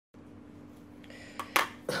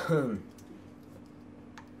Still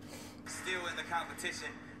in the competition,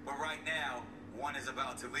 but right now, one is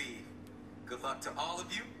about to leave. Good luck to all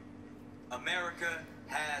of you. America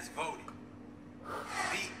has voted.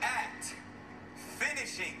 The act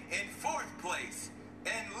finishing in 4th place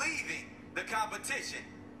and leaving the competition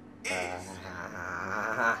is...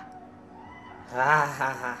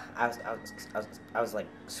 I was like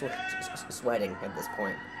sweating at this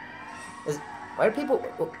point. Why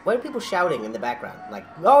are people shouting in the background? Like,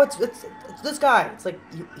 oh, it's this guy. It's like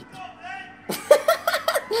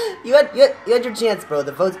you had your chance, bro.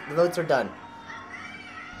 The votes are done.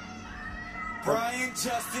 Brian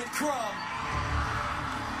Justin Crumb.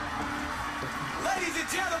 Ladies and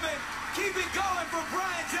gentlemen, keep it going for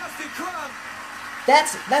Brian Justin Crumb.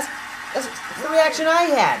 That's the reaction I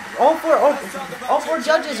had. All four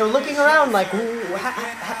judges are looking around like,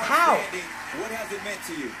 how? What has it meant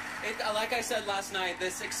to you? Like I said last night,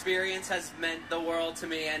 this experience has meant the world to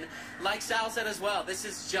me, and like Sal said as well, this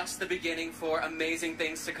is just the beginning for amazing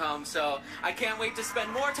things to come, so I can't wait to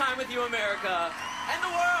spend more time with you, America, and the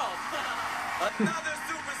world! Another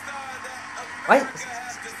superstar that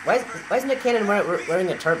why is Nick Cannon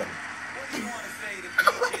wearing a turban? What do you want to say to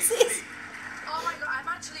What's this? Oh my god, I'm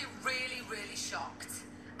actually really, really shocked.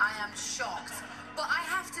 I am shocked. But I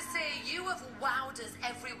have to say, you have wowed us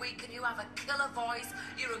every week, and you have a killer voice.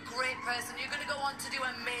 You're a great person. You're going to go on to do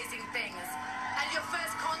amazing things. And your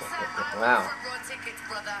first concert, I want front row tickets,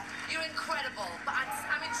 brother. You're incredible. But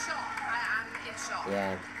I'm in shock. I am in shock.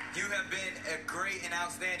 Yeah. You have been a great and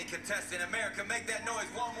outstanding contestant. America, make that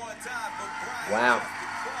noise one more time for Brian. Wow.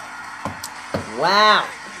 Wow.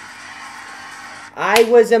 I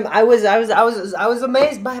was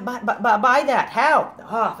amazed by that. How?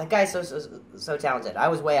 Oh, that guy's so talented. I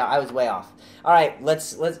was way off. All right,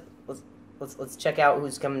 let's check out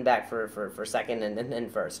who's coming back for second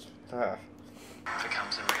and first.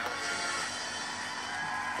 Becomes a reality.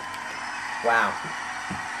 Wow.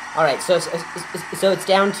 All right, so it's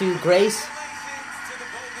down to Grace. Congratulations to the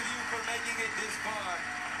both of you for making it this far.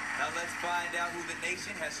 Now let's find out who the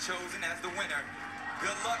nation has chosen as the winner.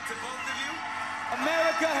 Good luck to both of you.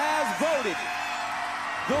 America has voted.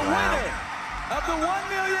 The winner of the $1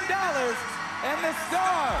 million and the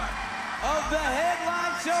star of the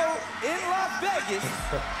headline show in Las Vegas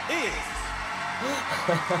is...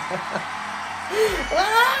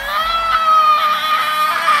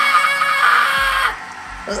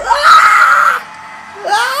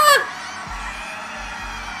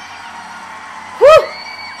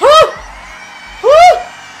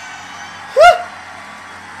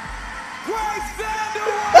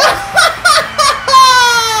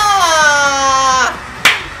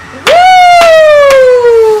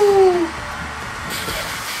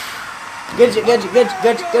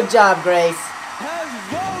 Good job, Grace.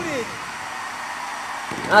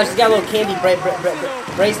 Oh, she's got a little candy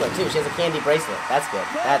bracelet too. She has a candy bracelet. That's good.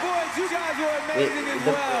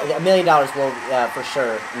 $1 million will for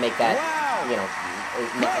sure make that, you know,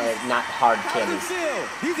 not hard candies.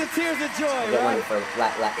 These are tears of joy. Get one for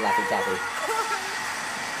Laffy Taffy.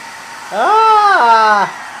 Ah!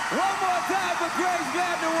 One more time for Grace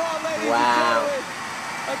Vanderwall, ladies and Wow. gentlemen.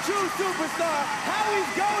 A true superstar. Howie's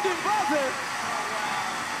golden buzzer.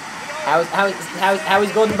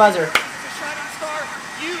 Howie's golden buzzer. A shining star.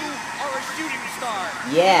 You are a shooting star.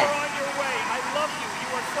 Yeah. You're on your way. I love you. You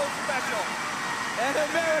are so special. And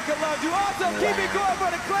America loves you. Also, keep it going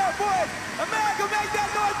for the clairvoyants. America, make that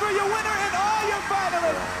noise for your winner and all your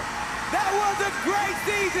finalists. That was a great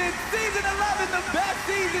season. Season 11, the best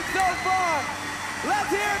season so far.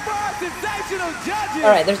 Let's hear it for our sensational judges.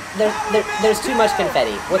 All right, there's too much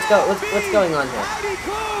confetti. What's going on here?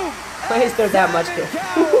 Why is there that much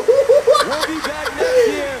confetti?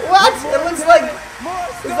 What? It looks like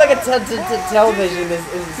a television is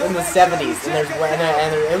in the 70s, and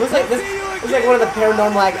it looks like this. It looks like one of the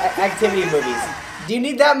Paranormal Activity movies. Do you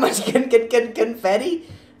need that much confetti?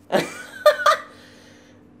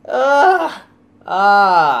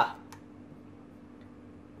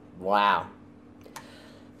 Wow.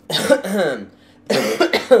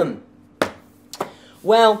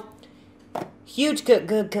 Well, huge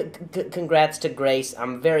congrats to Grace.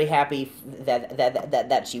 I'm very happy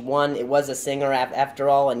that she won. It was a singer after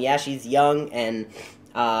all, and yeah, she's young, and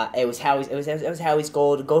it was Howie's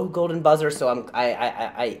golden buzzer. So I'm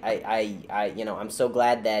so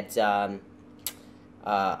glad that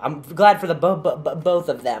I'm glad for the both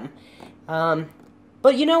of them.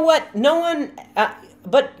 But you know what? No one.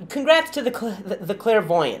 But congrats to the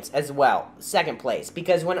clairvoyants as well, second place,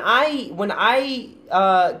 because when I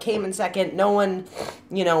came in second, no one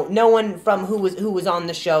from who was on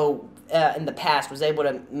the show in the past was able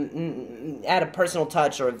to add a personal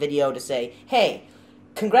touch or a video to say, hey,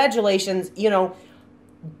 congratulations, you know,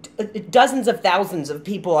 dozens of thousands of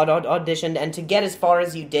people auditioned, and to get as far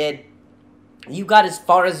as you did, you got as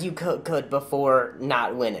far as you could before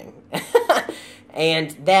not winning.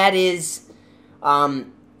 And that is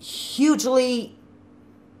hugely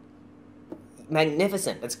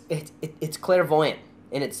magnificent. It's clairvoyant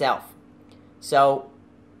in itself. So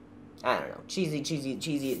I don't know, cheesy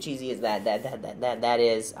as that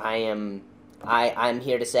is. I'm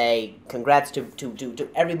here to say congrats to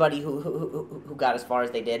everybody who got as far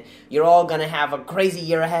as they did. You're all gonna have a crazy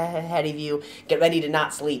year ahead of you. Get ready to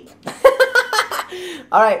not sleep.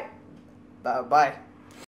 All right, bye.